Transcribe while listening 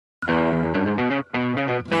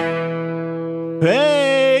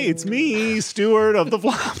Hey, it's me, Stuart of the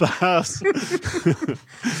Flophouse.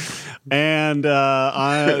 And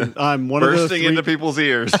I'm one bursting of the three... into people's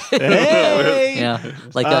ears. Hey! Yeah,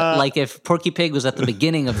 like if Porky Pig was at the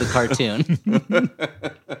beginning of the cartoon.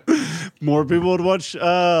 More people would watch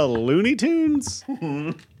Looney Tunes.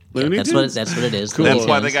 Looney Tunes? That's what it is. Cool. That's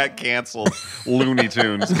why they got canceled. Looney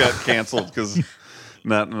Tunes got canceled because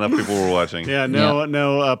not enough people were watching. Yeah,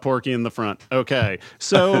 no Porky in the front. Okay,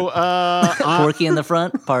 so Porky in the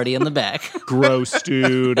front, party in the back. gross,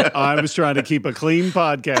 dude. I was trying to keep a clean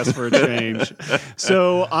podcast for a change.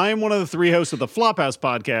 So I'm one of the three hosts of the Flophouse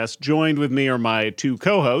podcast. Joined with me are my two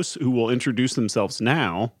co-hosts, who will introduce themselves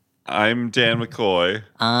now. I'm Dan McCoy.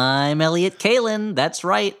 I'm Elliot Kalin. That's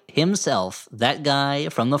right, himself, that guy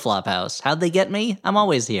from the Flophouse. How'd they get me? I'm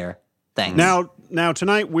always here. Thanks. Now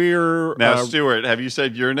tonight we're Stuart, have you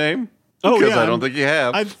said your name? Oh, Because yeah, I don't think you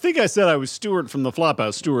have. I think I said I was Stuart from the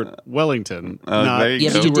Flophouse, Stuart Wellington. there you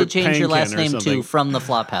yeah, but you Stuart did change your last Pankin or name something. to From the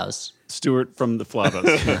Flophouse. Stuart from the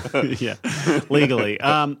Flophouse. Yeah, legally.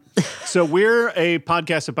 So we're a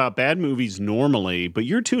podcast about bad movies normally, but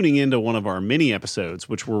you're tuning into one of our mini episodes,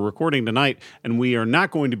 which we're recording tonight, and we are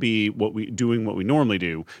not going to be what we normally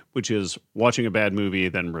do, which is watching a bad movie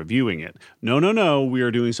then reviewing it. No. We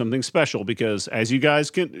are doing something special because, as you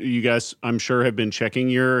guys I'm sure have been checking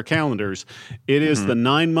your calendars, it is the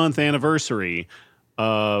 9-month anniversary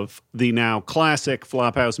of the now classic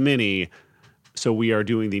Flophouse Mini. So we are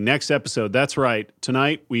doing the next episode. That's right.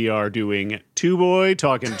 Tonight we are doing TuBoy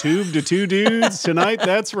talking tube to two dudes. Tonight,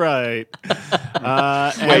 that's right.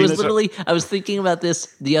 I was thinking about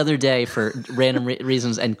this the other day for random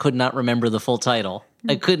reasons and could not remember the full title.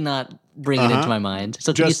 I could not bring it into my mind.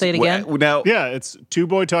 So can you say it again? Yeah, it's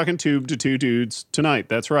TuBoy talking tube to two dudes tonight.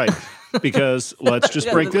 That's right. Because let's just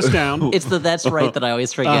break this down. It's the that's right that I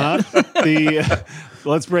always forget.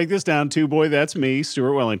 Let's break this down. TuBoy, that's me,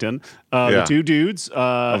 Stuart Wellington. The two dudes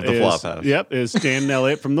of the Flophouse. Yep, is Dan and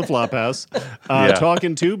Elliot from the Flophouse.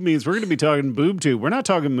 Talking tube means we're going to be talking boob tube. We're not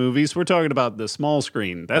talking movies. We're talking about the small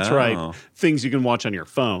screen. That's right. Things you can watch on your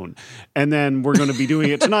phone. And then we're going to be doing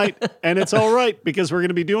it tonight. And it's all right because we're going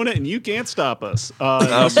to be doing it and you can't stop us.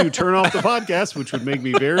 Unless you turn off the podcast, which would make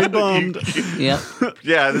me very bummed. Yeah.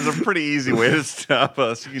 Yeah, there's a pretty easy way to stop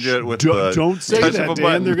us. You can do it with don't say touch that, of a Dan.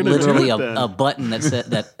 button. They're going to Literally do it a button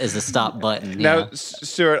that is a stop button. Now, Yeah.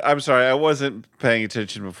 Stuart, I'm sorry, I wasn't paying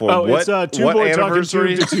attention before. Oh, what, it's what TuBoy talking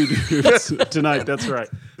anniversary? tube to two dudes tonight. That's right.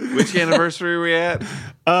 Which anniversary are we at?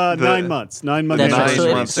 9 months. 9 months. That's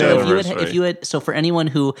right. Nine So months if you had, so for anyone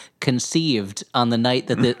who conceived on the night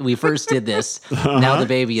that we first did this, now the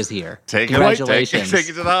baby is here. Congratulations. Take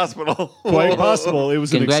it to the hospital. Quite possible. It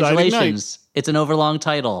was an exciting night. Congratulations. It's an overlong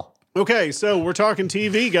title. Okay, so we're talking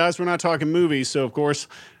TV, guys. We're not talking movies. So, of course,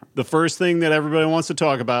 the first thing that everybody wants to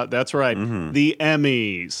talk about, that's right, the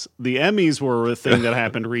Emmys. The Emmys were a thing that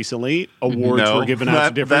happened recently. Awards were given out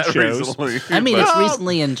to different shows. Recently, I mean, it's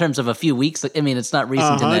recently in terms of a few weeks. I mean, it's not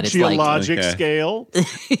recent in that it's geologic scale.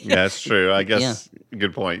 Yeah, that's true. I guess,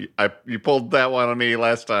 good point. You pulled that one on me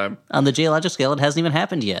last time. On the geologic scale, it hasn't even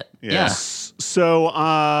happened yet. Yeah. So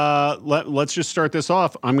let's just start this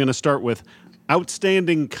off. I'm going to start with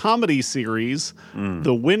Outstanding Comedy Series.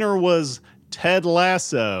 The winner was Ted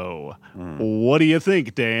Lasso. What do you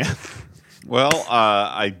think, Dan? Well,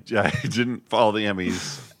 I didn't follow the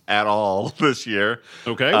Emmys at all this year.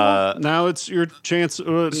 Okay, well, now it's your chance.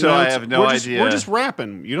 So I have no idea. We're just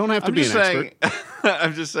rapping. You don't have to be an expert.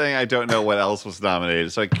 I'm just saying I don't know what else was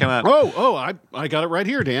nominated, so I cannot. I got it right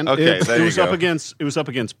here, Dan. Okay, there you go. It was up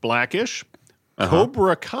against Blackish,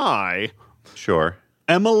 Cobra Kai, Sure,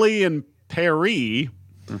 Emily and Perry,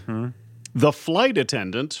 The Flight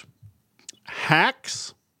Attendant,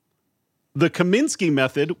 Hacks, The Kaminsky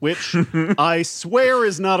Method, which I swear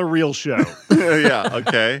is not a real show. Yeah,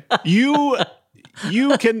 okay. You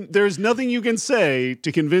can. There's nothing you can say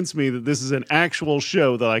to convince me that this is an actual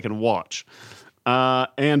show that I can watch.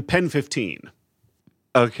 And Pen 15.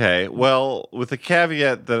 Okay, well, with the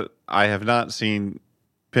caveat that I have not seen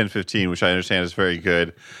Pen 15, which I understand is very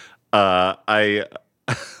good, I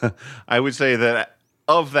would say that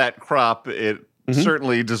of that crop, it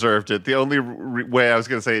certainly deserved it. The only way I was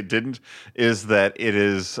going to say it didn't is that it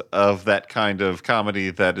is of that kind of comedy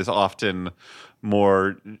that is often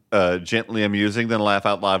more gently amusing than laugh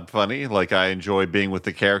out loud funny. Like, I enjoy being with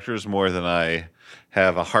the characters more than I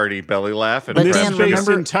have a hearty belly laugh. And this Dan, is based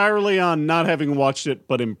remember- entirely on not having watched it,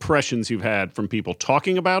 but impressions you've had from people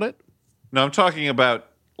talking about it. No, I'm talking about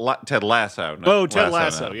Ted Lasso. Ted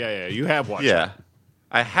Lasso. No. Yeah. You have watched it. Yeah.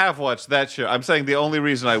 I have watched that show. I'm saying the only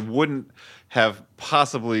reason I wouldn't have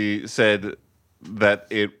possibly said that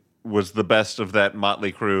it was the best of that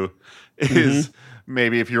motley crew is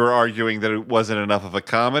maybe if you were arguing that it wasn't enough of a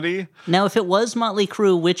comedy. Now, if it was Motley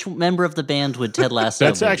Crue, which member of the band would Ted Lasso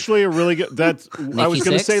That's be? actually a really good... I was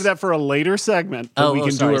going to save that for a later segment, but we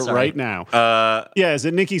can do it right now. Is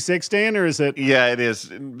it Nikki Sixx, Dan, or is it... Yeah, it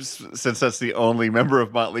is. Since that's the only member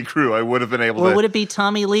of Motley Crue, I would have been able to... Or would it be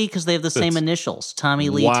Tommy Lee, because they have the same initials? Tommy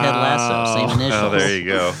Lee, Ted Lasso, same initials. Oh, there you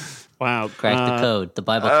go. Wow. Crack the code, the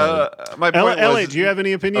Bible code. My point Elliot, do you have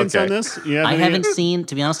any opinions on this? I haven't seen,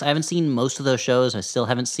 to be honest, I haven't seen most of those shows. I still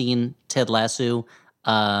haven't seen Ted Lasso.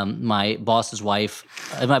 My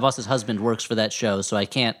boss's husband works for that show, so I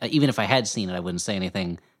can't, even if I had seen it, I wouldn't say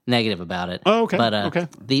anything negative about it. Oh, okay. But,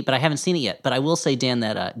 but I haven't seen it yet. But I will say, Dan,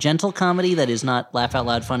 that gentle comedy that is not laugh out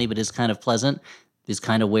loud funny, but is kind of pleasant, is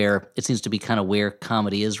kind of where it seems to be kind of where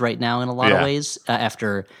comedy is right now in a lot of ways.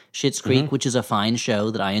 After Schitt's Creek, which is a fine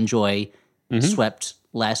show that I enjoy, swept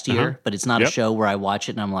last year, but it's not a show where I watch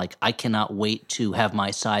it and I'm like, I cannot wait to have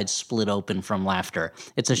my sides split open from laughter.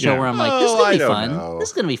 It's a show where I'm like, this is gonna be fun. This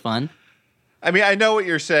is gonna be fun. I mean, I know what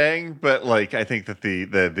you're saying, but like, I think that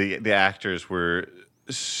the actors were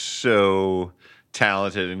so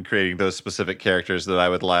talented in creating those specific characters that I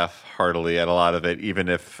would laugh heartily at a lot of it, even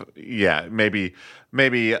if, maybe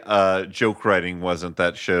joke writing wasn't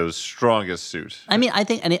that show's strongest suit. I mean, I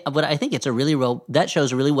think it's that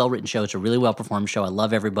show's a really well written show. It's a really well performed show. I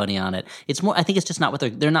love everybody on it. It's more, I think it's just not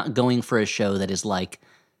what they're not going for a show that is like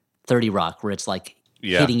 30 Rock, where it's like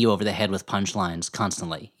hitting you over the head with punchlines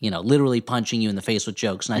constantly, literally punching you in the face with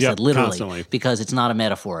jokes. And I said literally constantly, because it's not a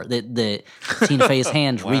metaphor. The Tina Fey's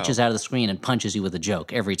hand reaches out of the screen and punches you with a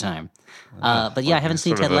joke every time. But I haven't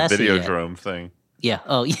seen Ted Lasso yet. Videodrome thing. Yeah.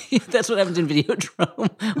 Oh, that's what happened in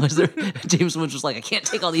Videodrome. Was there James Woods was like, I can't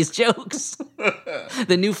take all these jokes.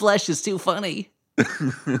 The new flesh is too funny.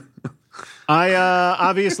 I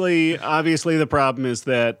obviously the problem is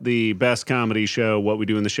that the best comedy show, What We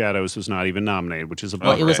Do in the Shadows, was not even nominated, which is a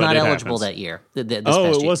bummer. Well, it was not eligible that year. It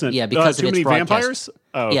wasn't. Yeah, because too of its many broadcast. Vampires.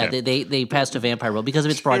 Oh, okay. Yeah, they passed a vampire rule because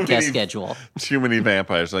of its broadcast schedule. Too many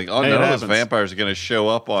vampires. Like, none of those vampires are going to show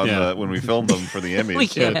up on when we film them for the Emmys. We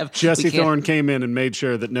can't have Jesse Thorne came in and made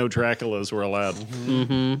sure that no Draculas were allowed.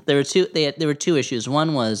 Mm-hmm. There were two issues.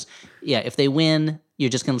 One was, if they win, you're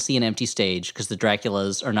just going to see an empty stage because the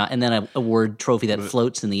Draculas are not, and then a award trophy that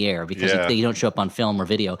floats in the air because they don't show up on film or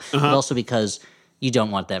video, but also because you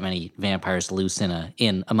don't want that many vampires loose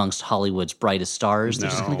in amongst Hollywood's brightest stars.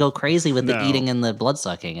 They're just going to go crazy with the eating and the blood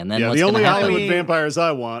sucking, and then what's the going only to happen? Hollywood vampires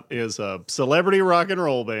I want is a celebrity rock and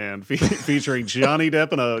roll band featuring Johnny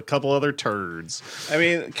Depp and a couple other turds. I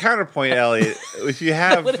mean, counterpoint, Elliot. If you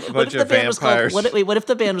have a bunch of vampires, what if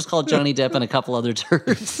the band was called Johnny Depp and a couple other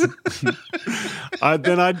turds?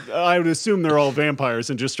 Then I would assume they're all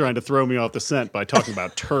vampires and just trying to throw me off the scent by talking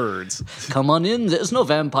about turds. Come on in. There's no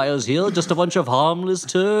vampires here. Just a bunch of harmless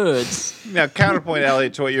turds. Now, counterpoint,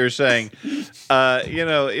 Elliot, to what you were saying.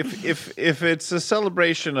 If it's a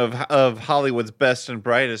celebration of Hollywood's best and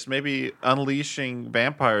brightest, maybe unleashing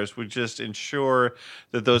vampires would just ensure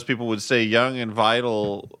that those people would stay young and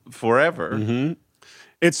vital forever. Mm-hmm.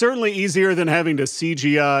 It's certainly easier than having to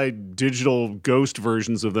CGI digital ghost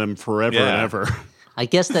versions of them forever and ever. I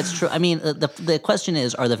guess that's true. I mean, the question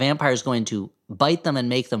is, are the vampires going to bite them and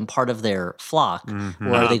make them part of their flock,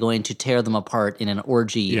 or are they going to tear them apart in an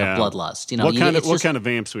orgy of bloodlust? What kind of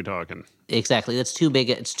vamps are we talking? Exactly. It's too big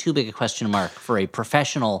a question mark for a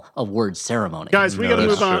professional award ceremony. Guys, we got to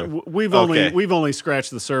move on. We've only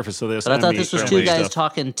scratched the surface of this. But I thought this was two guys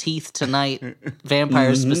talking teeth tonight,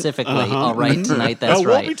 vampires specifically. All right, tonight. That's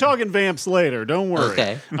right. We'll be talking vamps later. Don't worry.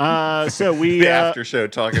 Okay. So we the after show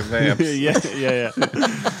talking vamps. yeah.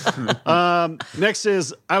 Next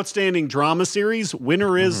is outstanding drama series.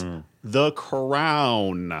 Winner is The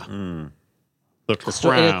Crown. The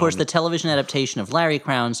Crown. And of course, the television adaptation of Larry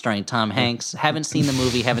Crown, starring Tom Hanks. Haven't seen the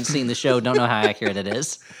movie, haven't seen the show, don't know how accurate it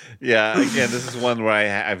is. Yeah, again, this is one where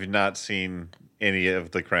I've not seen any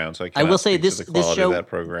of The Crown, so I will say this show, of that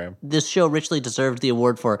program. This show richly deserved the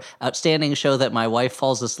award for outstanding show that my wife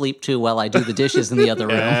falls asleep to while I do the dishes in the other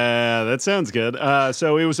room. Yeah, that sounds good.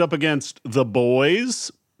 So it was up against The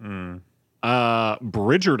Boys,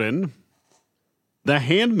 Bridgerton, The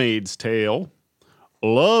Handmaid's Tale,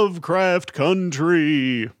 Lovecraft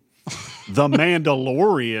Country, The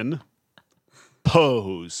Mandalorian,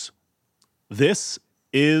 Pose. This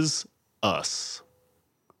is Us.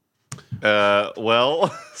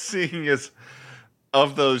 Well, seeing as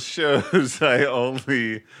of those shows, I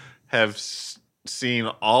only have seen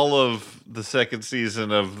all of the second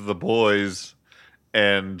season of The Boys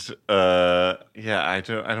And I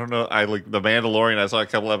don't know. I like The Mandalorian. I saw a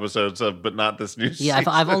couple episodes of, but not this new season. Yeah,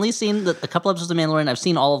 I've only seen a couple episodes of The Mandalorian. I've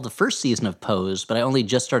seen all of the first season of Pose, but I only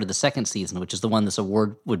just started the second season, which is the one this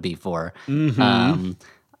award would be for.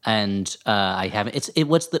 I haven't.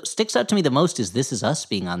 What sticks out to me the most is This Is Us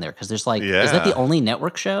being on there, because there's is that the only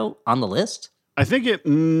network show on the list? I think it.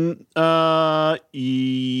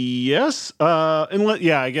 Yes.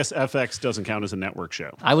 I guess FX doesn't count as a network show.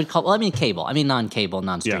 I would call. Well, I mean cable. I mean non-cable,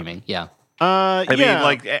 non-streaming. Yeah. I mean,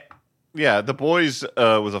 The Boys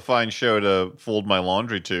was a fine show to fold my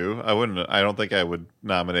laundry to. I don't think I would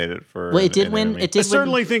nominate it for. Well, it did win. Emmy. It did. I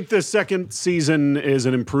certainly think the second season is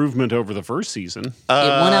an improvement over the first season. It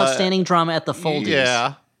won outstanding drama at the Foldies.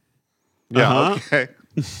 Yeah. Yeah. Okay.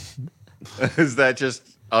 Is that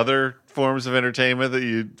just other forms of entertainment that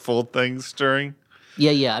you fold things during?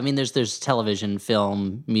 Yeah. I mean, there's television,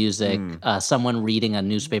 film, music, someone reading a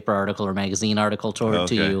newspaper article or magazine article to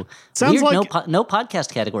you. Sounds weird, like no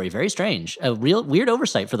podcast category. Very strange. A real weird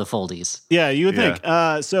oversight for the Foldies. Yeah, you would think.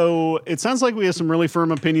 So it sounds like we have some really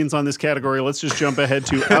firm opinions on this category. Let's just jump ahead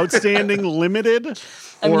to Outstanding Limited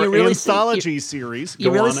Anthology Series.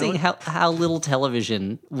 You're really seeing how little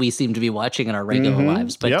television we seem to be watching in our regular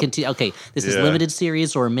lives. But continue. This is limited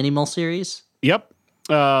series or minimal series? Yep.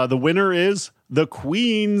 The winner is The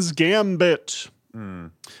Queen's Gambit.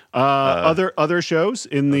 Other shows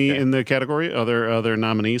in the category, other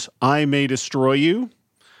nominees: I May Destroy You,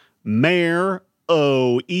 Mayor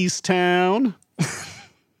o' Easttown,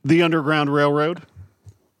 The Underground Railroad,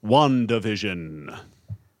 WandaVision.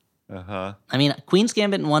 Uh-huh. I mean, Queen's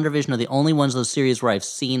Gambit and WandaVision are the only ones of those series where I've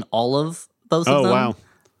seen all of both of them. Oh,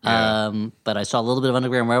 wow. But I saw a little bit of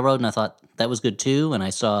Underground Railroad, and I thought that was good too. And I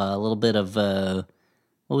saw a little bit of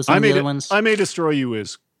what was some of the other ones? I May Destroy You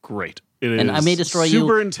is great. It is I May Destroy You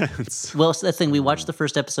super intense. Well, so that's the thing. We watch the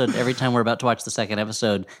first episode. Every time we're about to watch the second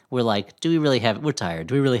episode, we're like, "Do we really have it? We're tired.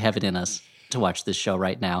 Do we really have it in us to watch this show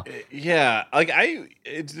right now?" Yeah,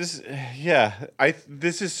 this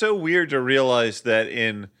is so weird to realize that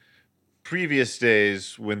in previous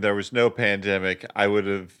days when there was no pandemic, I would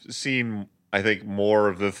have seen, I think, more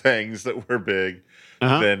of the things that were big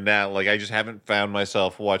than now. Like, I just haven't found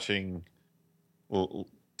myself watching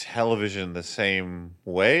television the same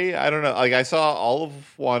way. I don't know. Like, I saw all of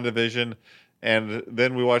WandaVision, and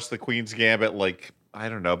then we watched The Queen's Gambit, like, I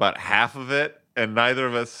don't know, about half of it, and neither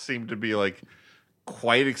of us seemed to be, like,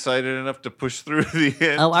 quite excited enough to push through the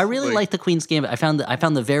end. Oh, I really like The Queen's Gambit. I found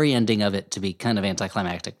the very ending of it to be kind of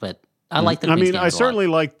anticlimactic, but I like the Queen's Gambit I certainly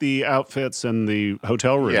like the outfits and the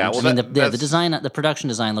hotel rooms. Yeah, well, the design, the production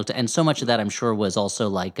design looked, and so much of that I'm sure was also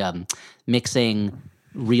like mixing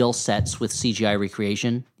real sets with CGI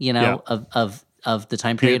recreation, of the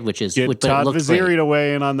time period, which is get Todd Vaziri to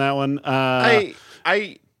weigh in on that one.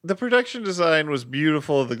 The production design was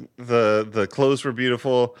beautiful. The clothes were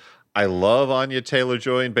beautiful. I love Anya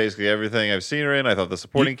Taylor-Joy in basically everything I've seen her in. I thought the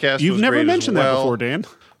supporting cast you've was never great mentioned as well. that before, Dan.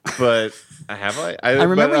 But have I? I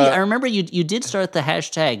remember you did start the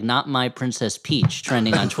hashtag Not My Princess Peach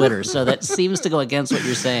trending on Twitter, so that seems to go against what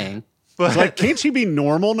you're saying. But like, can't she be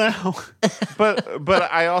normal now? but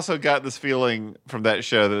I also got this feeling from that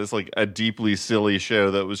show that it's like a deeply silly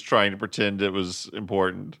show that was trying to pretend it was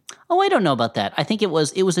important. Oh, I don't know about that. I think it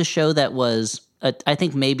was a show that was I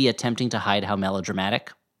think maybe attempting to hide how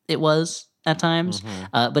melodramatic it was at times.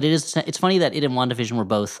 But it's funny that it and WandaVision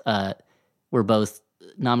were both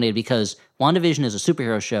nominated because WandaVision is a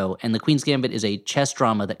superhero show and The Queen's Gambit is a chess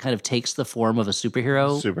drama that kind of takes the form of a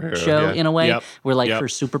superhero show in a way, where her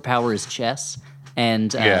superpower is chess,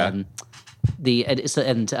 and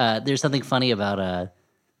there's something funny about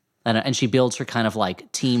and she builds her kind of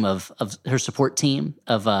like team of her support team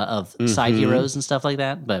of side heroes and stuff like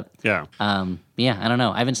that. But I don't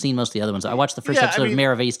know. I haven't seen most of the other ones. I watched the first episode of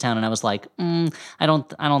Mayor of Easttown and I was like, I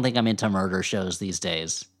don't think I'm into murder shows these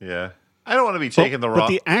days. Yeah. I don't want to be taking the wrong. But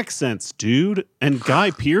the accents, dude, and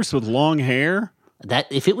Guy Pearce with long hair. That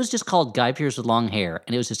if it was just called Guy Pearce with long hair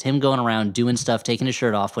and it was just him going around doing stuff, taking his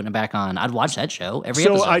shirt off, putting it back on, I'd watch that show every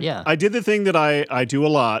episode. I did the thing that I do a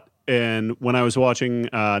lot, and when I was watching,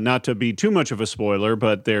 not to be too much of a spoiler,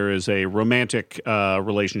 but there is a romantic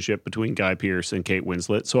relationship between Guy Pearce and Kate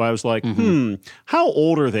Winslet. So I was like, how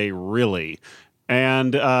old are they really?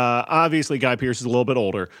 And obviously, Guy Pearce is a little bit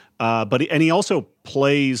older, but he also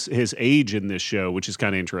plays his age in this show, which is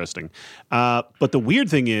kind of interesting. But the weird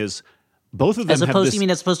thing is, both of them as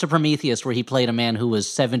opposed to Prometheus, where he played a man who was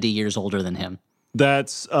 70 years older than him.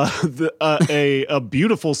 That's a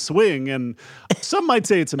beautiful swing, and some might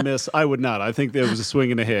say it's a miss. I would not. I think there was a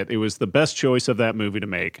swing and a hit. It was the best choice of that movie to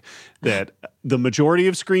make. That the majority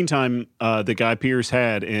of screen time that Guy Pearce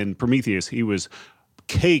had in Prometheus, he was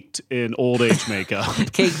caked in old age makeup.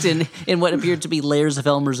 Caked in what appeared to be layers of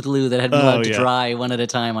Elmer's glue that had been allowed to dry one at a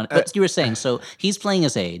time on it. But you were saying, so he's playing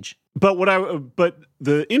his age. But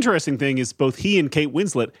the interesting thing is both he and Kate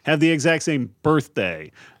Winslet have the exact same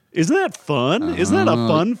birthday. Isn't that fun? Isn't that a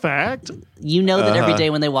fun fact? You know that every day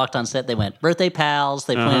when they walked on set, they went, birthday pals.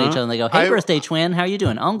 They point at each other and they go, hey, birthday twin, how are you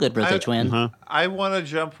doing? Oh, I'm good, birthday twin. I want to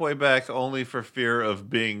jump way back only for fear of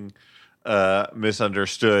being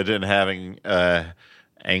misunderstood and having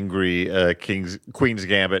angry Queen's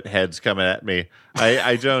Gambit heads coming at me.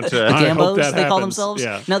 I don't. Gambos, they call themselves?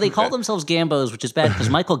 Yeah. No, they call themselves Gambos, which is bad because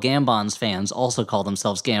Michael Gambon's fans also call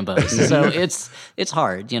themselves Gambos. So it's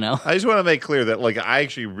hard, you know? I just want to make clear that I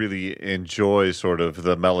actually really enjoy sort of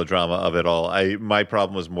the melodrama of it all. My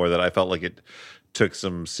problem was more that I felt like it took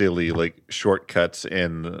some silly shortcuts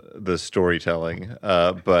in the storytelling.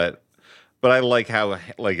 But I like how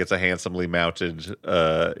it's a handsomely mounted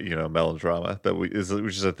melodrama which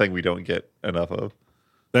is a thing we don't get enough of.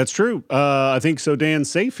 That's true. I think so. Dan's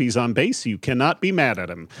safe. He's on base. You cannot be mad at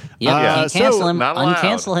him. Yeah, can't cancel him.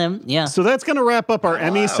 Uncancel him. Yeah. So that's going to wrap up our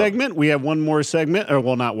Emmy segment. We have one more segment. Or,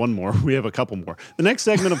 well, not one more. We have a couple more. The next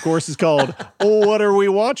segment, of course, is called What Are We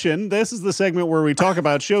Watching? This is the segment where we talk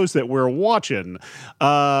about shows that we're watching.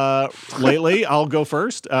 Lately, I'll go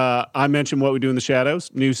first. I mentioned What We Do in the Shadows.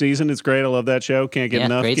 New season. It's great. I love that show. Can't get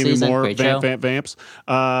enough. Great Give season, me more great vamps.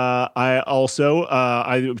 I was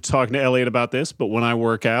talking to Elliot about this, but when I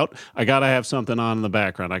work out, I gotta have something on in the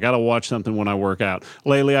background. I gotta watch something when I work out.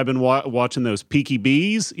 Lately, I've been watching those Peaky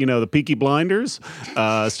Bees, the Peaky Blinders,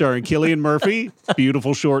 starring Cillian Murphy,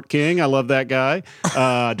 beautiful short king. I love that guy.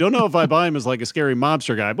 Don't know if I buy him as like a scary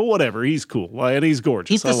mobster guy, but whatever. He's cool and he's gorgeous.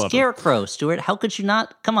 He's the Scarecrow, Stuart. How could you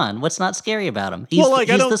not? Come on, what's not scary about him? He's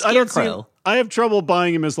the Scarecrow. I have trouble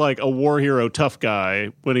buying him as like a war hero tough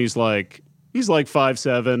guy when he's like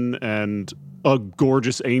 5'7" and a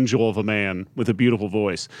gorgeous angel of a man with a beautiful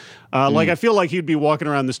voice. I feel like he'd be walking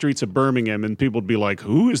around the streets of Birmingham and people would be like,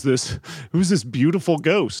 who is this? Who's this beautiful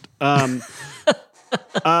ghost? But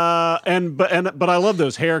I love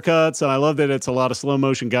those haircuts, and I love that it's a lot of slow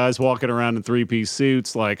motion guys walking around in 3-piece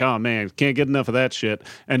suits. Like, oh man, can't get enough of that shit.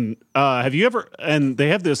 And have you ever? And they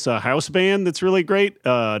have this house band that's really great.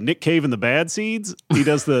 Nick Cave and the Bad Seeds. He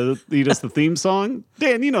does the theme song.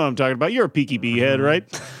 Dan, you know what I'm talking about. You're a Peaky Bee head, right?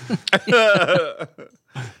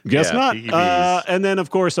 Guess not. And then, of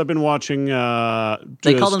course, I've been watching.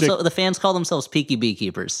 The fans call themselves Peaky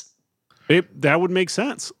Beekeepers. That would make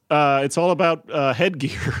sense. It's all about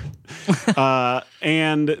headgear.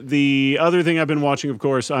 And the other thing I've been watching, of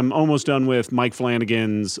course, I'm almost done with Mike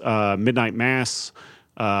Flanagan's Midnight Mass,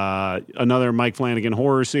 another Mike Flanagan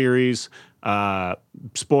horror series.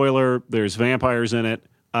 Spoiler, there's vampires in it.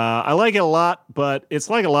 I like it a lot, but it's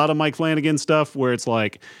like a lot of Mike Flanagan stuff where it's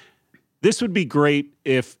like, this would be great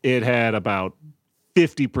if it had about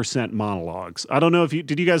 50% monologues. I don't know if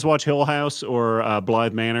did you guys watch Hill House or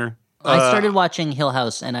Blythe Manor? I started watching Hill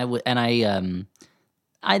House, and I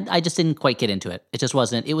just didn't quite get into it. It just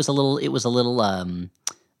wasn't. It was a little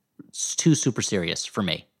too super serious for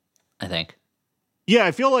me, I think. Yeah,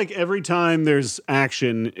 I feel like every time there's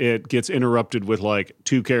action, it gets interrupted with like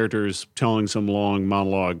two characters telling some long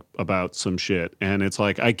monologue about some shit, and it's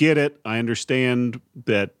like, I get it, I understand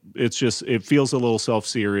that it feels a little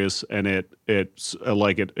self-serious, and it's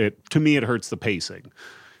to me it hurts the pacing,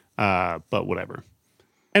 but whatever.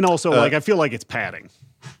 And also, I feel like it's padding.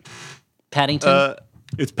 Paddington?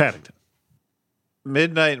 It's Paddington.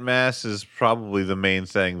 Midnight Mass is probably the main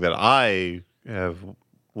thing that I have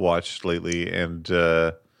watched lately, and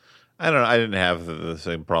I don't know. I didn't have the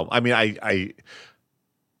same problem. I mean, I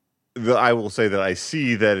will say that I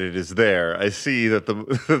see that it is there. I see that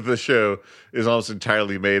the show is almost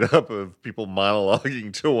entirely made up of people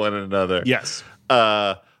monologuing to one another. Yes,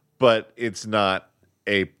 but it's not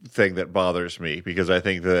a thing that bothers me because I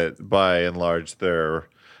think that by and large they're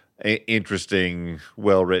interesting,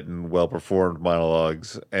 well-written, well-performed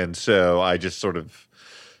monologues, and so I just sort of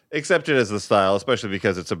accept it as the style, especially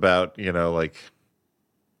because it's about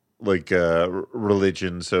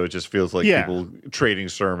religion, so it just feels like people trading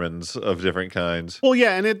sermons of different kinds. Well,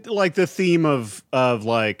 yeah, and it like the theme of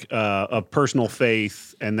personal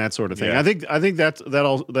faith and that sort of thing. Yeah. I think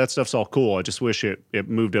that stuff's all cool. I just wish it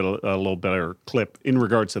moved at a little better clip in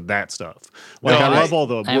regards to that stuff. Like I love all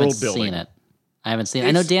the world building. I haven't seen it.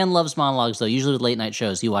 I know Dan loves monologues, though. Usually with late night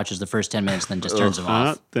shows, he watches the first 10 minutes and then just turns them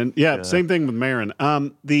off. Same thing with Marin.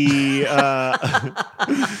 And the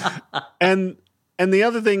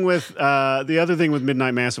other thing with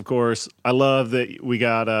Midnight Mass, of course, I love that we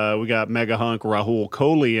got mega hunk Rahul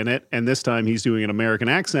Kohli in it, and this time he's doing an American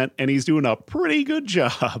accent, and he's doing a pretty good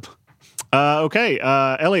job. Okay.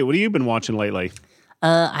 Elliot, what have you been watching lately?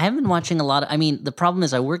 I haven't been watching a lot. I mean, the problem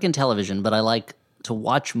is I work in television, but I like to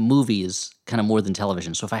watch movies kind of more than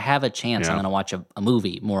television. So if I have a chance, I'm going to watch a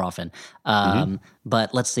movie more often.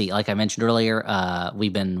 But let's see. Like I mentioned earlier,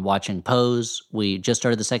 we've been watching Pose. We just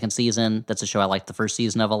started the second season. That's a show I liked the first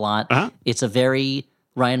season of a lot. It's a very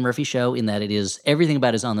Ryan Murphy show in that it is everything about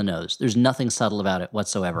it is on the nose. There's nothing subtle about it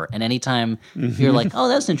whatsoever. And anytime you're like, oh,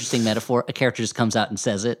 that's an interesting metaphor, a character just comes out and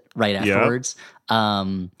says it right afterwards.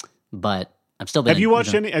 But I'm still. Have you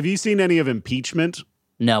watched any? Have you seen any of Impeachment?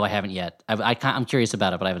 No, I haven't yet. I'm curious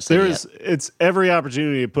about it, but I haven't seen it yet. It's every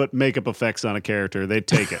opportunity to put makeup effects on a character, they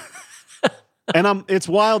take it. And it's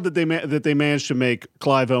wild that they managed to make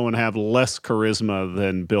Clive Owen have less charisma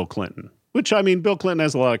than Bill Clinton. Which, I mean, Bill Clinton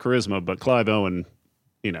has a lot of charisma, but Clive Owen,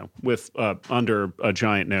 with under a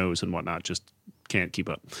giant nose and whatnot, just can't keep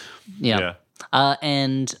up. Yeah.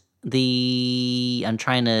 And I'm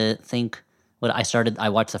trying to think. I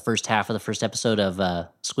watched the first half of the first episode of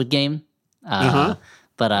Squid Game.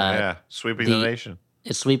 But sweeping the nation.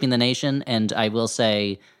 It's sweeping the nation, and I will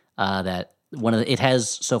say that it has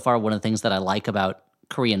so far one of the things that I like about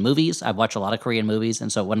Korean movies. I've watched a lot of Korean movies,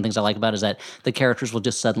 and so one of the things I like about it is that the characters will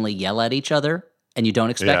just suddenly yell at each other, and you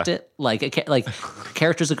don't expect it. Like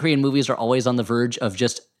characters in Korean movies are always on the verge of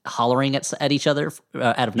just hollering at each other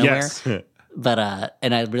out of nowhere. Yes. But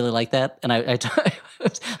and I really like that. And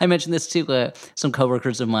I mentioned this to some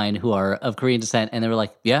coworkers of mine who are of Korean descent, and they were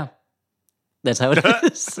like, "Yeah, that's how it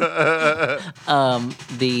is."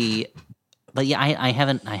 But yeah, I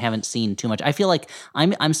haven't seen too much. I feel like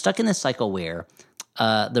I'm stuck in this cycle where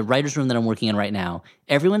the writers' room that I'm working in right now,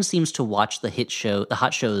 everyone seems to watch the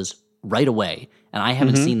hot shows right away, and I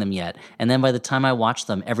haven't seen them yet. And then by the time I watch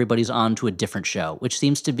them, everybody's on to a different show, which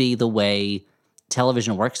seems to be the way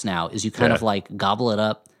television works now. Is you kind of like gobble it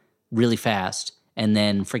up really fast and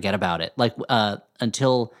then forget about it. Like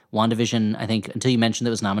until WandaVision, I think until you mentioned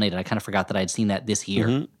it was nominated, I kind of forgot that I'd seen that this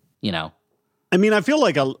year. I mean, I feel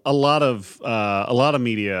like a lot of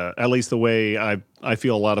media, at least the way I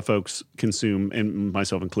feel a lot of folks consume, and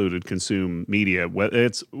myself included, consume media.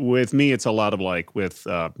 It's with me, it's a lot of like with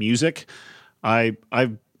music. I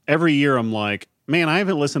every year I'm like, man, I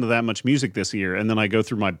haven't listened to that much music this year, and then I go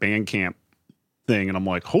through my Bandcamp thing, and I'm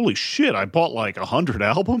like, holy shit, I bought like 100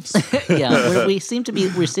 albums. Yeah, we seem to be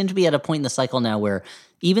at a point in the cycle now where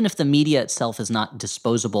even if the media itself is not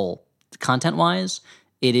disposable content wise,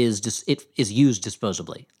 it is used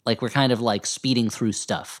disposably. Like we're kind of like speeding through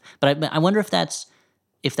stuff. But I wonder if that's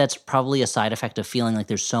probably a side effect of feeling like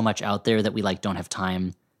there's so much out there that we like don't have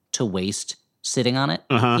time to waste sitting on it.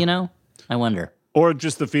 I wonder. Or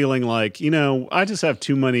just the feeling like, I just have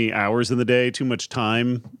too many hours in the day, too much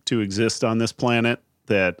time to exist on this planet.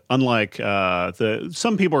 That unlike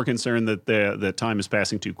some people are concerned that the time is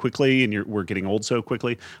passing too quickly and we're getting old so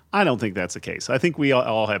quickly. I don't think that's the case. I think we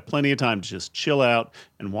all have plenty of time to just chill out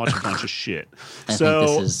and watch a bunch of shit. I think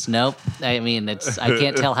this is nope. I mean, I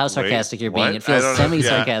can't tell how sarcastic you're being. It feels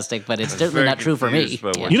semi-sarcastic, but it's certainly not true for me.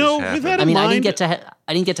 With that in mind,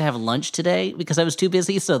 I didn't get to have lunch today because I was too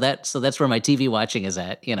busy. So that's where my TV watching is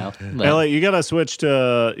at. But, Elliot, you gotta switch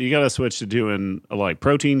to doing like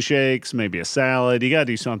protein shakes, maybe a salad. You gotta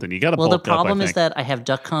do something. You gotta. Well, the problem is that I have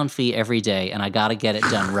duck confit every day, and I gotta get it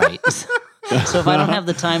done right. So if I don't have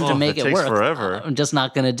the time to make it work, forever. I'm just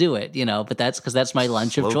not going to do it, But that's because that's my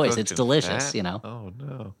lunch of choice. It's delicious, Oh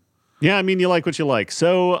no. Yeah, I mean, you like what you like.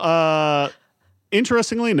 So,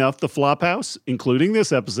 interestingly enough, the Flophouse, including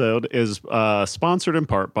this episode, is sponsored in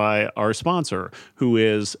part by our sponsor, who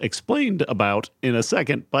is explained about in a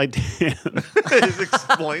second by Dan. Is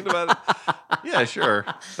explained about it? Yeah, sure.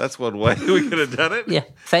 That's one way we could have done it. Yeah,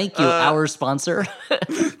 thank you, our sponsor.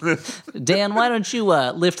 Dan, why don't you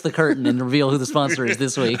lift the curtain and reveal who the sponsor is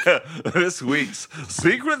this week? This week's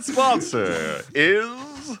secret sponsor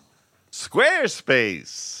is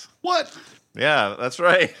Squarespace. What? Yeah, that's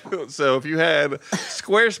right. So if you had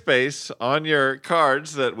Squarespace on your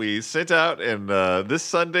cards that we sent out in this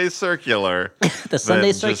Sunday circular. The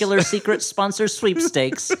Sunday circular secret sponsor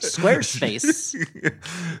sweepstakes, Squarespace.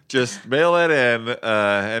 Just mail that in,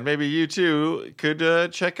 and maybe you too could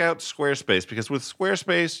check out Squarespace, because with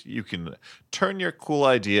Squarespace, you can turn your cool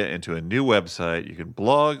idea into a new website. You can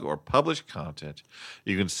blog or publish content.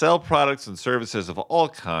 You can sell products and services of all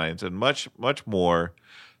kinds and much, much more.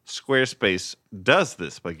 Squarespace does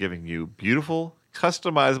this by giving you beautiful,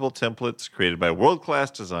 customizable templates created by world-class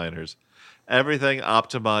designers, everything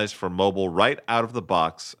optimized for mobile right out of the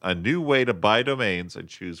box, a new way to buy domains and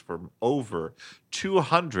choose from over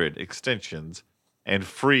 200 extensions, and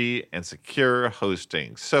free and secure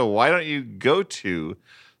hosting. So why don't you go to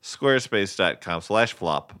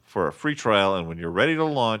squarespace.com/flop for a free trial. And when you're ready to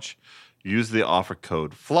launch, use the offer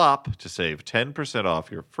code FLOP to save 10%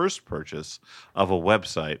 off your first purchase of a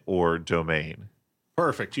website or domain.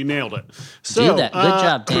 Perfect. You nailed it. So, Do that. Good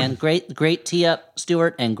job, Dan. Great tee up,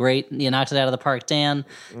 Stuart, and great. You knocked it out of the park, Dan.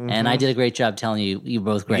 And I did a great job telling you. You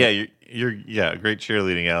both great. Yeah, you're great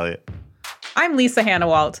cheerleading, Elliot. I'm Lisa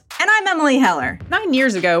Hannawalt. And I'm Emily Heller. 9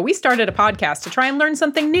 years ago, we started a podcast to try and learn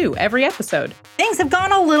something new every episode. Things have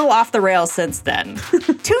gone a little off the rails since then.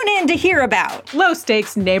 Tune in to hear about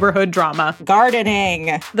Low-stakes neighborhood drama,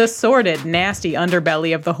 gardening, the sordid, nasty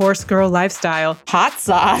underbelly of the horse girl lifestyle, hot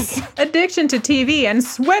sauce, addiction to TV, and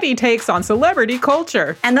sweaty takes on celebrity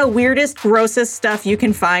culture. and the weirdest, grossest stuff you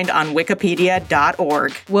can find on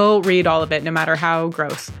wikipedia.org. We'll read all of it, no matter how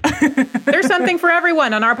gross. There's something for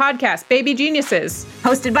everyone on our podcast, Baby Geniuses.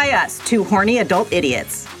 Hosted by us, two horny adult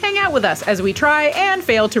idiots. Hang out with us as we try and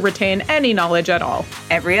fail to retain any knowledge at all.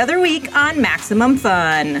 Every other week on Maximum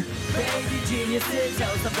Fun.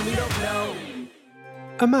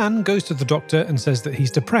 A man goes to the doctor and says that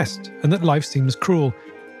he's depressed and that life seems cruel.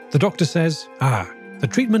 The doctor says, the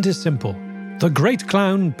treatment is simple. The great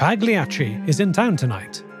clown Pagliacci is in town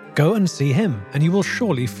tonight. Go and see him and you will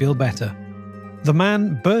surely feel better. The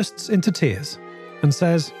man bursts into tears and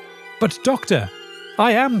says, "But doctor,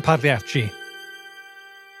 I am Pagliacci."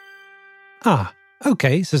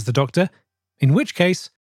 Okay, says the doctor. In which case,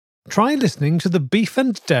 try listening to the Beef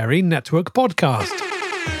and Dairy Network podcast.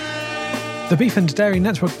 The Beef and Dairy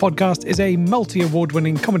Network podcast is a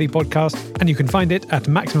multi-award-winning comedy podcast, and you can find it at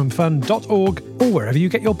MaximumFun.org or wherever you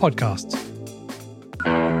get your podcasts.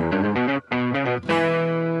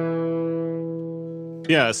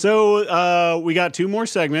 Yeah, so we got 2 more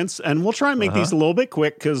segments, and we'll try and make these a little bit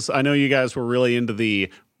quick because I know you guys were really into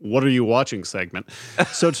the "What are you watching?" segment.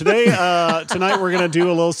 So tonight we're going to do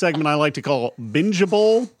a little segment I like to call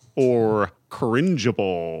bingeable or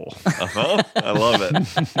cringeable. I love it.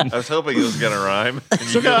 I was hoping it was going to rhyme.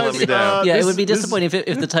 And you guys, let me down. Yeah, it would be disappointing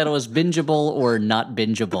if the title was bingeable or not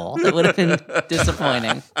bingeable. That would have been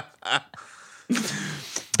disappointing.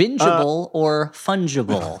 Bingeable or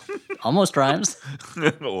fungible. Almost rhymes.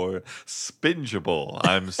 Or spingeable.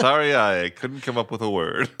 I'm sorry I couldn't come up with a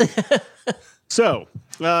word. So,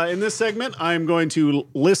 in this segment, I'm going to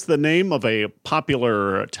list the name of a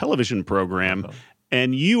popular television program,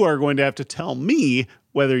 and you are going to have to tell me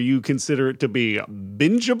whether you consider it to be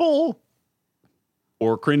bingeable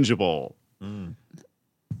or cringeable.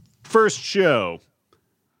 First show,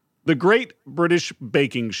 The Great British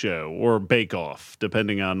Baking Show, or Bake Off,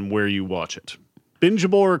 depending on where you watch it.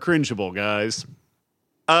 Bingeable or cringeable, guys?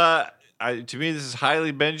 To me, this is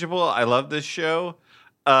highly bingeable. I love this show.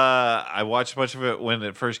 I watched much of it when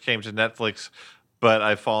it first came to Netflix, but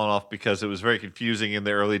I've fallen off because it was very confusing in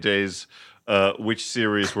the early days which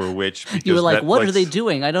series were which. You were like, Netflix, what are they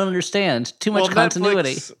doing? I don't understand. Too much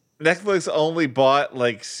continuity. Netflix only bought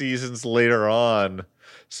like seasons later on.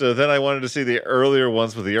 So then I wanted to see the earlier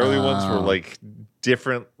ones, but the early ones were like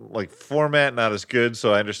different, like format, not as good.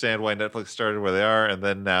 So I understand why Netflix started where they are. And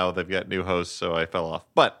then now they've got new hosts, so I fell off.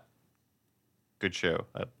 But good show.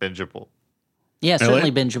 Bingeable. Yeah,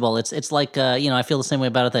 certainly bingeable. It's like, I feel the same way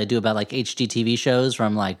about it that I do about like HGTV shows where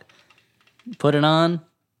I'm like, put it on,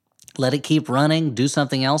 let it keep running, do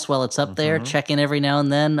something else while it's up there, check in every now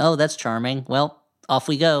and then. Oh, that's charming. Well, off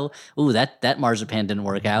we go. Ooh, that marzipan didn't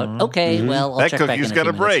work out. Okay, well, I'll check back in a few minutes. That cookie's got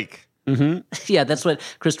a break. Yeah, that's what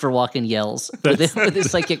Christopher Walken yells with his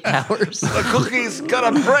psychic powers. The cookie's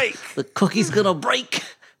got a break. The cookie's gonna break.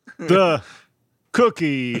 The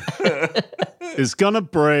cookie is gonna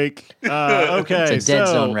break. Okay, it's a Dead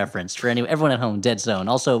Zone reference for everyone at home. Dead Zone.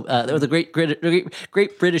 Also, the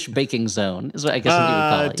Great British Baking Zone is what I guess what you would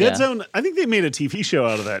call it. Dead Zone. I think they made a TV show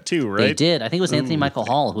out of that too, right? They did. I think it was Anthony Michael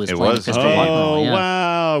Hall who was playing Christopher Oh, Walken. Yeah.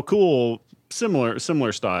 wow, cool. Similar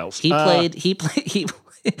styles. He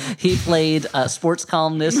played sports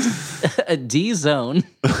columnist D Zone.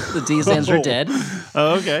 The D stands for dead.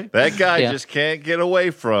 Oh, okay. That guy just can't get away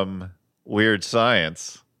from weird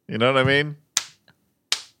science. You know what I mean?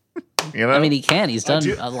 You know? I mean, he can. He's done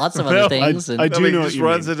lots of other things. I do know he what just you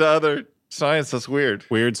runs mean. into other science that's weird.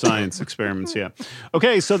 Weird science experiments, yeah.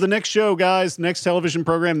 Okay, so the next show, guys, next television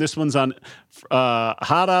program, this one's on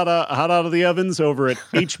hot out of the ovens over at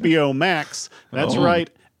HBO Max. That's right,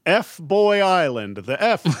 F-Boy Island. The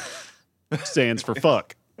F stands for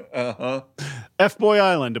fuck. F-Boy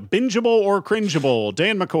Island, bingeable or cringeable?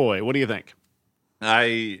 Dan McCoy, what do you think?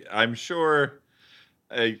 I'm sure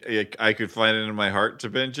I could find it in my heart to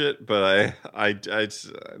binge it, but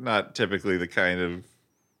it's not typically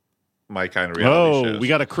my kind of reality shows. We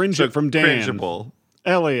got a cringe it from Dan. Cringeable.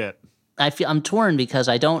 Elliot. I'm torn because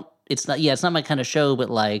it's not my kind of show, but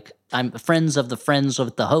like I'm friends of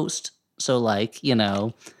the host. So like,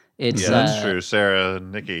 it's that's true. Sarah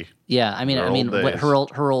and Nikki. Yeah, I mean, days. her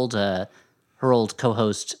old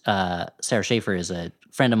co-host Sarah Schaefer is a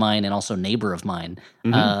friend of mine and also neighbor of mine.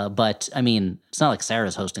 But I mean, it's not like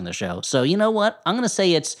Sarah's hosting the show. So you know what? I'm going to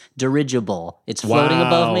say it's dirigible. It's floating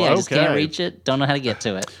above me. I just can't reach it. Don't know how to get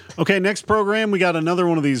to it. Okay, next program, we got another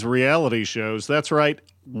one of these reality shows. That's right,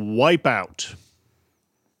 Wipeout.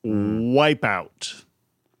 Wipeout.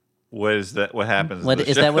 What is that? What happens?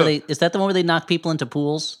 Is that the one where they knock people into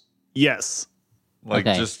pools? Yes. Like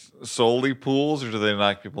Okay. just solely pools, or do they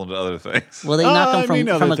knock people into other things? Well, they knock them I mean,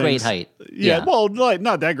 from a other great things. height. Yeah, well, like,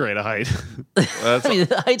 not that great a height. That's, I mean,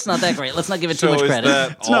 the height's not that great. Let's not give it too much is credit.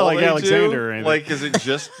 that It's not all like they Alexander do? or anything. Like, is it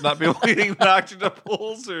just not people getting knocked into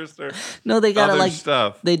pools, or is there No, they gotta other like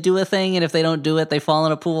stuff? they do a thing, and if they don't do it, they fall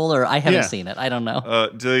in a pool. Or I haven't Yeah. seen it. I don't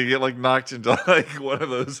know. Do they get like knocked into like one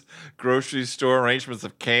of those grocery store arrangements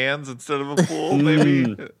of cans instead of a pool?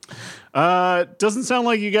 Maybe. Doesn't sound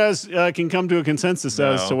like you guys can come to a consensus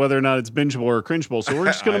as No. to whether or not it's bingeable or cringeable. So we're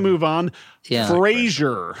just going to move on. Yeah.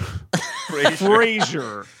 Frasier.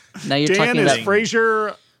 Frasier. Now you're Dan, talking is about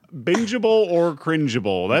Frasier bingeable or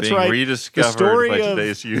cringeable? That's Being right. rediscovered by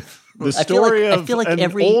today's youth. The I feel like- story I of feel like an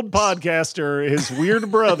every- old podcaster, his weird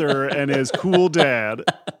brother, and his cool dad.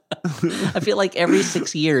 I feel like every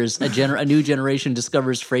 6 years a new generation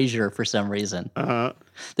discovers Frasier for some reason.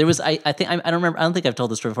 There was I don't think I've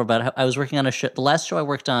told this story before, but I was working on a show. The last show I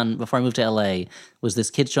worked on before I moved to LA was this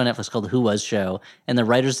kids show on Netflix called The Who Was Show, and the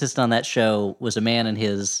writer's assistant on that show was a man in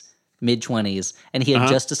his mid-20s, and he had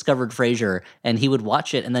just discovered Frasier, and he would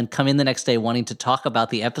watch it and then come in the next day wanting to talk about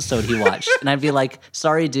the episode he watched. And I'd be like,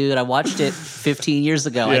 sorry, dude, I watched it 15 years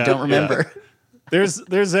ago. I Yeah, don't remember. There's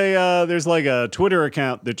like a Twitter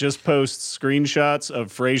account that just posts screenshots of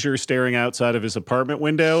Frasier staring outside of his apartment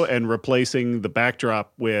window and replacing the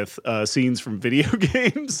backdrop with scenes from video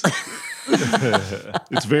games.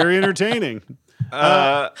 It's very entertaining.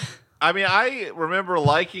 I mean, I remember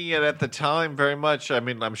liking it at the time very much. I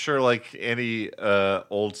mean, I'm sure like any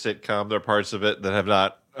old sitcom, there are parts of it that have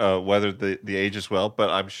not weathered the ages well, but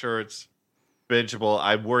I'm sure it's bingeable.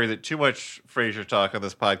 I worry that too much Frasier talk on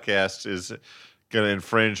this podcast is going to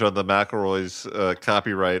infringe on the McElroy's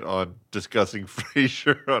copyright on discussing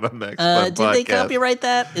Frasier on a next podcast. Did they copyright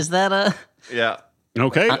that? Is that a... Yeah.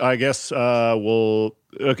 Okay, I guess we'll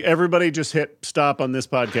everybody just hit stop on this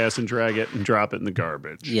podcast and drag it and drop it in the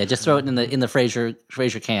garbage. Yeah, just throw it in the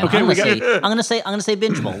Frasier can. Okay, I'm gonna say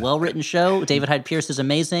bingeable. Well written show. David Hyde Pierce is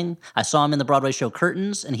amazing. I saw him in the Broadway show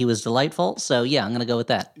Curtains, and he was delightful. So yeah, I'm gonna go with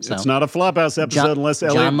that. So It's not a Flophouse episode unless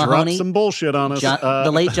Elliot John drops Mahoney- some bullshit on us. the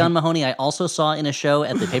late John Mahoney, I also saw in a show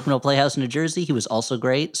at the Paper Mill Playhouse in New Jersey. He was also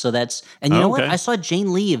great. So that's and you know what? Okay. I saw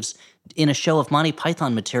Jane Leaves in a show of Monty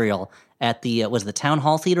Python material at the the Town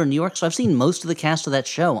Hall Theater in New York. So I've seen most of the cast of that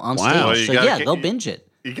show on Wow. stage. Well, you So gotta yeah, get- go binge it.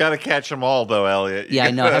 You got to catch them all, though, Elliot. Yeah,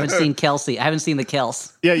 I know. I haven't seen Kelsey. I haven't seen the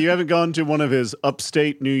Kels. Yeah, you haven't gone to one of his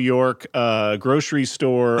upstate New York grocery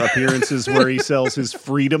store appearances where he sells his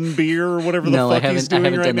Freedom beer or whatever the No, I fuck he's haven't. doing I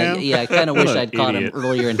haven't right done now. that. Yeah, I kind of wish What an I'd caught him idiot.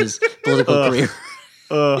 earlier in his political career.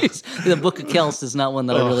 The Book of Kels is not one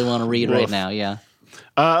that I really want to read right Woof. now. Yeah,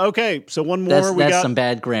 Okay, so one more. that's we got some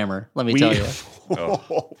bad grammar. Let me tell you.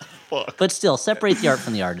 Oh, fuck. But still, separate the art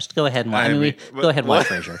from the artist. Go ahead and watch. Go ahead and watch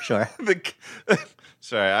Frasier. Sure.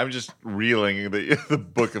 Sorry, I'm just reeling the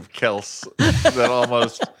Book of Kels.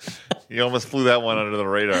 You almost flew that one under the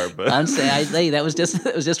radar. But I'm saying that was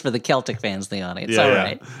just for the Celtic fans in the audience. Yeah, All yeah.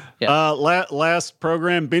 right. Yeah. Last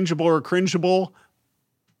program, bingeable or cringeable?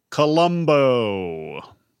 Columbo.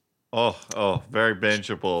 very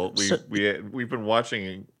bingeable. We've been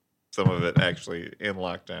watching some of it actually in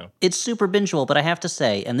lockdown. It's super bingeable, but I have to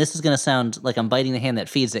say, and this is going to sound like I'm biting the hand that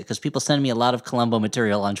feeds it, because people send me a lot of Columbo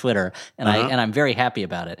material on Twitter, and I'm very happy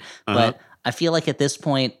about it. But I feel like at this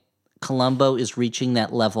point, Columbo is reaching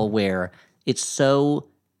that level where it's so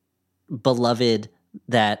beloved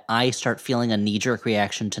that I start feeling a knee-jerk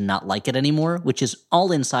reaction to not like it anymore, which is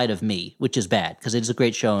all inside of me, which is bad, because it is a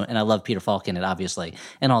great show, and I love Peter Falk in it, obviously,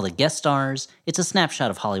 and all the guest stars. It's a snapshot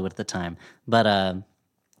of Hollywood at the time, but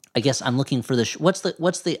I guess I'm looking for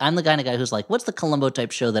the I'm the kind of guy who's like, what's the Columbo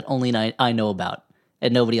type show that only I know about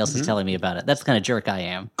and nobody else is telling me about it? That's the kind of jerk I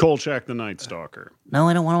am. Kolchak the Night Stalker. No,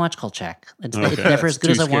 I don't want to watch Kolchak. It's Okay. never as good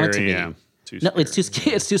Too as I want it to scary, be. yeah. too No, scary. it's too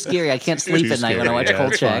scary. It's too scary. I can't sleep Too at night when I scary. watch Yeah,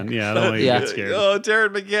 Cold it's Check. fun. Yeah, I don't want you Yeah. to get scared. Oh, Darren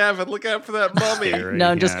McGavin, look out for that mummy. Scary. No,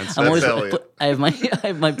 I'm Yeah, just. it's- I'm always. Elliot. I have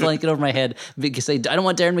my blanket over my head because I don't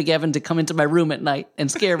want Darren McGavin to come into my room at night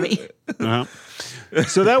and scare me. Uh-huh.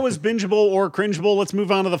 So that was bingeable or cringeable. Let's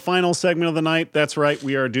move on to the final segment of the night. That's right.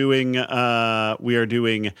 We are doing Dinner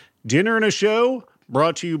and a Show,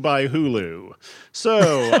 brought to you by Hulu. So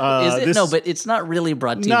Is it? this, No, but it's not really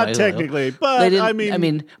brought to you not by Hulu. technically, They but didn't- I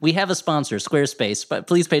mean, we have a sponsor, Squarespace, but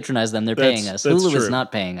please patronize them. They're paying us. That's Hulu is true.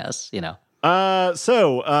 not paying us.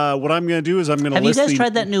 So what I'm going to do is I'm going to Have you list guys the,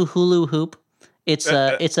 tried that new Hulu Hoop? It's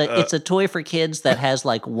a toy for kids that has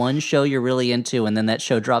like one show you're really into, and then that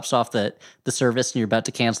show drops off the service, and you're about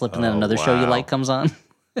to cancel it, and then another show you wow. like comes on.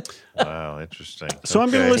 Wow, interesting. So I'm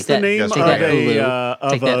going to list Take the that- name of take that a Hulu.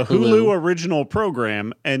 Take that Hulu original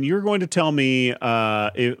program, and you're going to tell me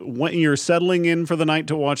when you're settling in for the night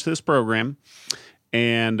to watch this program,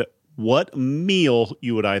 and what meal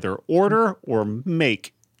you would either order or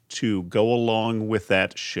make to go along with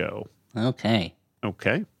that show. Okay.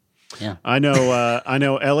 Okay. Yeah. I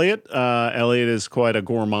know Elliot. Elliot is quite a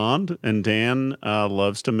gourmand, and Dan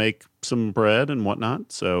loves to make some bread and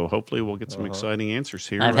whatnot. So hopefully we'll get some exciting answers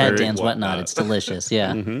here. I've had Very- Dan's whatnot. It's delicious.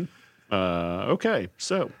 Yeah. Okay,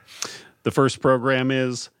 so the first program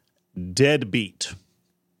is Deadbeat.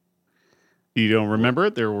 You don't remember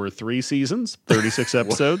it? There were 3 seasons, 36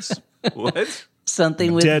 episodes. What?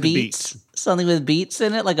 Something with Dead beets. beets. Something with beets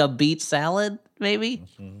in it, like a beet salad, maybe.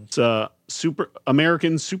 It's a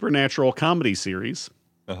American supernatural comedy series.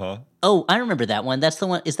 Uh-huh. Oh, I remember that one. That's the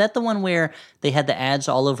one. Is that the one where they had the ads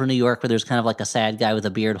all over New York where there's kind of like a sad guy with a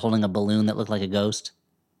beard holding a balloon that looked like a ghost?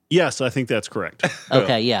 Yes, I think that's correct.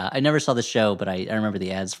 Okay, yeah. I never saw the show, but I remember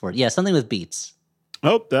the ads for it. Yeah, something with beets.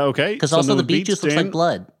 Okay. Because also Something the with beet beets, juice looks Dan? like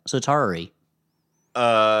blood, so it's horror-y.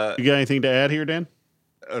 You got anything to add here, Dan?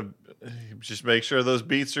 Just make sure those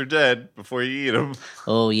beets are dead before you eat them.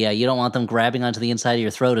 Oh yeah, you don't want them grabbing onto the inside of your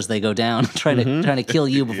throat as they go down, trying to kill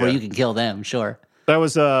you before you can kill them. Sure. That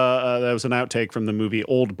was an outtake from the movie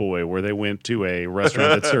Old Boy, where they went to a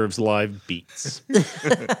restaurant that serves live beets.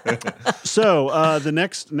 So the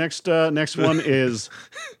next one is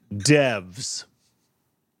Devs.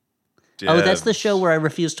 Oh, that's the show where I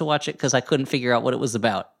refused to watch it because I couldn't figure out what it was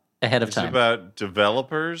about ahead of It's time. about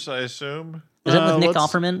developers, I assume. Is that with Nick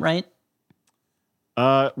let's- Offerman, right?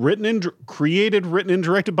 Written and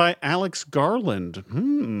directed by Alex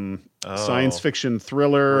Garland. Science fiction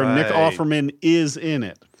thriller. Nick right. Offerman is in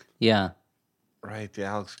it. Yeah. Right, the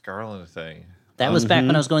Alex Garland thing. That was back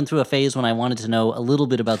when I was going through a phase when I wanted to know a little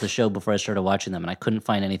bit about the show before I started watching them, and I couldn't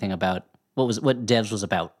find anything about what Devs was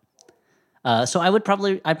about. So I'd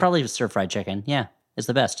probably stir fried chicken. Yeah, it's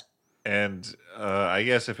the best. And I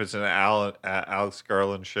guess if it's an Alex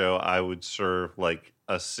Garland show, I would serve like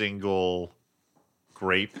a single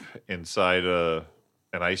grape inside an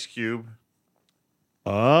ice cube.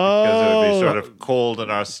 Oh, Because it would be sort of cold and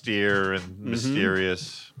austere and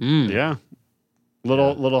mysterious. yeah.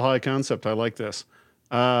 Little high concept. I like this.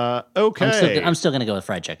 Okay. I'm still gonna go with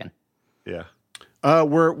fried chicken. Yeah.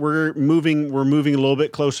 We're moving a little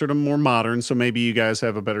bit closer to more modern, so maybe you guys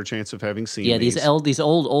have a better chance of having seen Yeah, these. these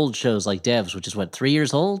old shows like Devs, which is what 3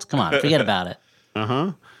 years old. Come on, forget about it.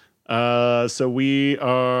 So we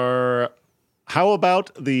are. How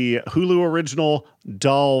about the Hulu original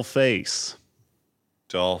Doll Face?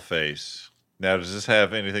 Doll face. Now, does this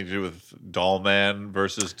have anything to do with Doll Man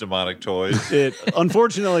versus demonic toys? It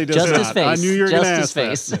unfortunately does Just not. his face. I knew you were going to Just ask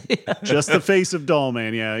his that. face. Just the face of Doll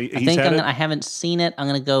Man. Yeah, I he's think had it. I haven't seen it. I'm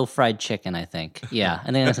gonna go fried chicken. I think. Yeah,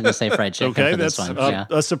 I think I'm gonna say fried chicken Okay, for this that's one. Yeah.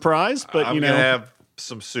 a surprise, but I'm you gonna know. have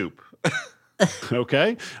some soup.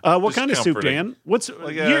 Okay. What Just kind of soup, comforting. Dan? What's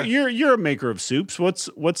you're a maker of soups. What's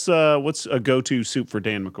a go-to soup for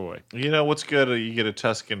Dan McCoy? You know what's good? You get a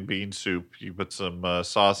Tuscan bean soup. You put some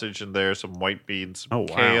sausage in there, some white beans, some Oh,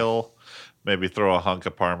 wow. kale. Maybe throw a hunk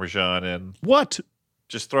of Parmesan in. What?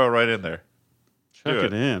 Just throw it right in there. Chuck Do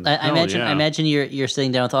it in. I Hell imagine. yeah. I imagine you're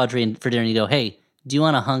sitting down with Audrey and for dinner. And you go, "Hey, do you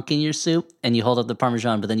want a hunk in your soup?" And you hold up the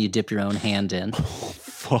Parmesan, but then you dip your own hand in.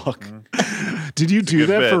 Fuck. Did you do good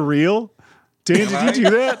that bit. for real? Dan, did you do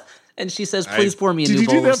that? And she says, "Please pour me a Did new you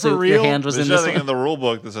do bowl that of for soup." real? Your hand was There's in this nothing one. in the rule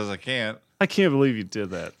book that says I can't. I can't believe you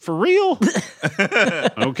did that. For real?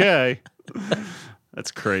 Okay.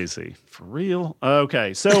 That's crazy. For real?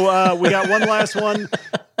 Okay. So we got one last one.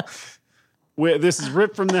 This is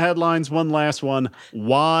ripped from the headlines. One last one.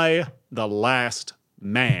 Why the Last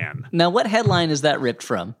Man? Now, what headline is that ripped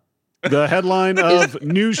from? The headline of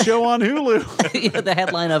new show on Hulu. The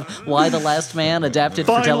headline of "Why the Last Man" adapted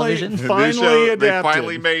for television. Finally They adapted.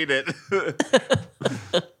 finally made it.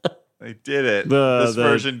 They did it. This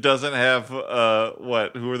version doesn't have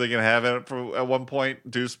what? Who are they going to have in it at one point?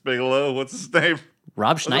 Deuce Bigelow. What's his name?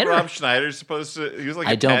 Rob Schneider. Rob Schneider's supposed to. He was like.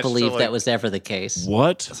 I don't believe that was ever the case.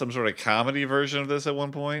 What? Some sort of comedy version of this at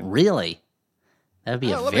one point. Really? That would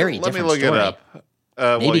be a very different story. Let me look it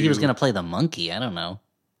up. Maybe he was going to play the monkey. I don't know.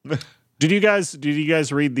 Did you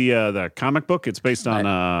guys read the comic book? It's based on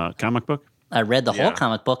a comic book. I read the whole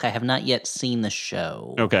comic book. I have not yet seen the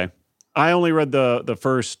show. Okay. I only read the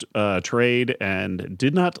first trade and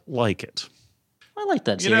did not like it. I like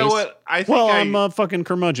that series. You know what? I'm a fucking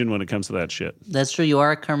curmudgeon when it comes to that shit. That's true. You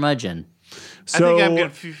are a curmudgeon. So, I think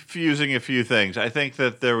I'm confusing a few things. I think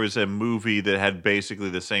that there was a movie that had basically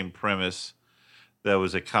the same premise that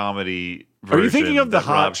was a comedy version. Are you thinking of the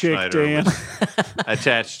hot Rob chick, Schneider Dan?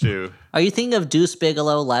 attached to. Are you thinking of Deuce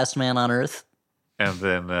Bigelow, Last Man on Earth? And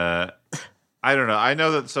then, I don't know. I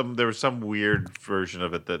know that there was some weird version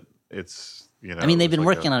of it that it's, I mean, they've been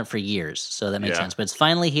working on it for years, so that makes sense. But it's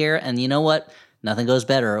finally here, and you know what? Nothing goes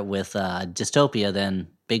better with dystopia than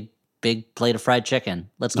big plate of fried chicken.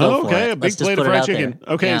 Let's go for it. A big plate of fried chicken.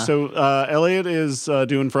 There. Okay, so Elliot is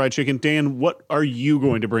doing fried chicken. Dan, what are you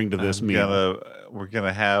going to bring to this meal? We're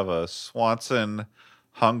gonna have a Swanson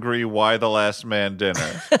Hungry Why the Last Man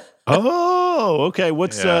dinner. Oh, okay.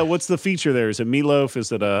 What's the feature there? Is it meatloaf?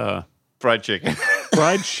 Is it fried chicken?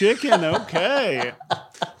 Fried chicken. Okay.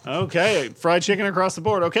 Okay. Fried chicken across the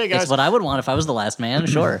board. Okay, guys. It's what I would want if I was the last man.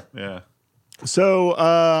 Sure. Yeah. So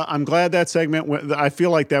I'm glad that segment went. I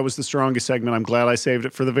feel like that was the strongest segment. I'm glad I saved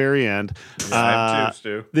it for the very end. Yeah, I am too,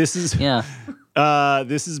 Stu. This is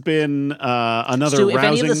this has been another Stu,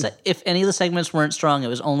 rousing. If any of the segments weren't strong, it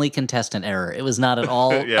was only contestant error. It was not at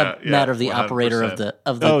all a matter of the 100%. Operator of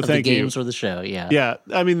the games or the show. Yeah. Yeah.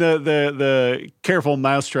 I mean the careful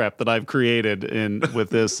mousetrap that I've created with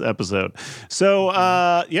this episode. So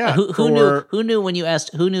Who knew when you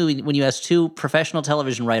asked two professional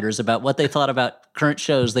television writers about what they thought about current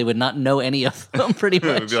shows, they would not know any of them pretty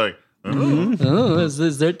much. They'd be like,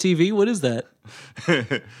 is there TV? What is that?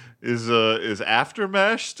 Is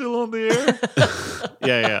Aftermash still on the air?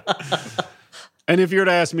 Yeah. And if you were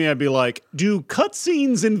to ask me, I'd be like, do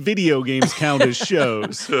cutscenes in video games count as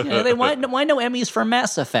shows? Why no Emmys for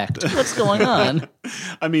Mass Effect? What's going on?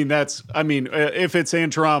 If it's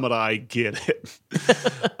Andromeda, I get it.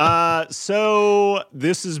 So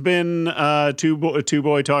this has been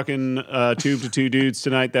TuBoy talking tube to two dudes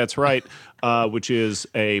tonight. That's right. Which is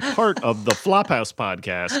a part of the Flophouse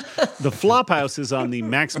podcast. The Flophouse is on the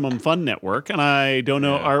Maximum Fun Network, and I don't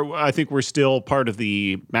know. I think we're still part of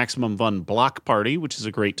the Maximum Fun Block Party, which is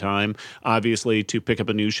a great time, obviously, to pick up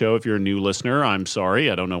a new show. If you're a new listener, I'm sorry.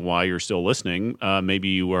 I don't know why you're still listening. Maybe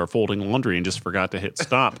you are folding laundry and just forgot to hit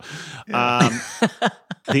stop.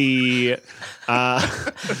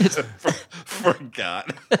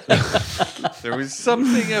 Forgot. There was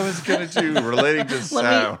something I was going to do relating to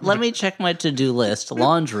sound. Let me check my to-do list.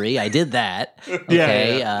 Laundry, I did that.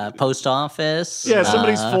 Okay, post office. Yeah,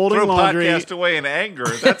 somebody's folding laundry. Throw podcast away in anger.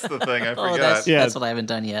 That's the thing I forgot. That's what I haven't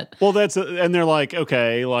done yet. Well, and they're like,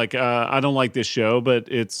 okay, I don't like this show, but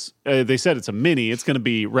it's. They said it's a mini. It's going to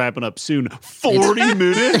be wrapping up soon. 40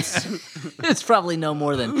 minutes. It's probably no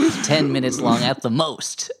more than 10 minutes long at the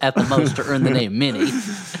most to earn the name mini.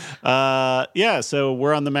 So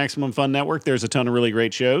we're on the Maximum Fun Network. There's a ton of really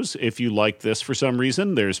great shows. If you like this for some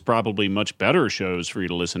reason, there's probably much better shows for you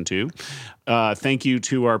to listen to. Thank you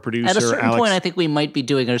to our producer, At a certain Alex. point, I think we might be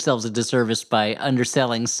doing ourselves a disservice by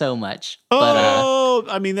underselling so much.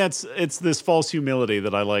 It's this false humility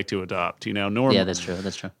that I like to adopt. Normally. Yeah, that's true.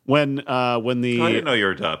 When the I didn't know you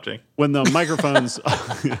were adopting. When the microphones.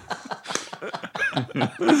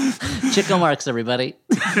 Chico marks, everybody.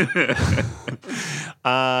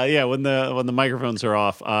 When the microphones are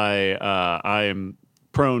off, I am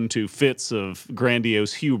prone to fits of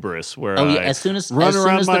grandiose hubris where I run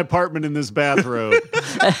around my apartment in this bathrobe.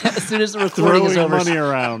 As soon as the recording is over, money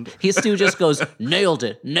around. Stu just goes, nailed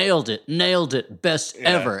it, best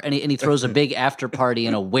ever. And he throws a big after party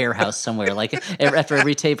in a warehouse somewhere, like after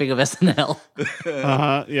every taping of SNL.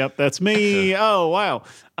 Yep, that's me. Oh, wow.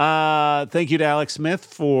 Thank you to Alex Smith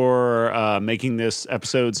for making this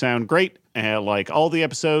episode sound great. Like all the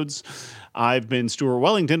episodes, I've been Stuart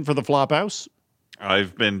Wellington for the Flophouse.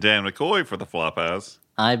 I've been Dan McCoy for the Flophouse.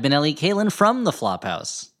 I've been Ellie Kalin from the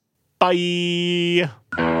Flophouse. Bye.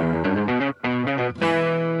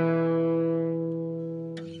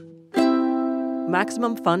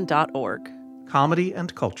 MaximumFun.org. Comedy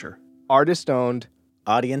and culture. Artist owned.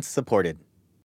 Audience supported.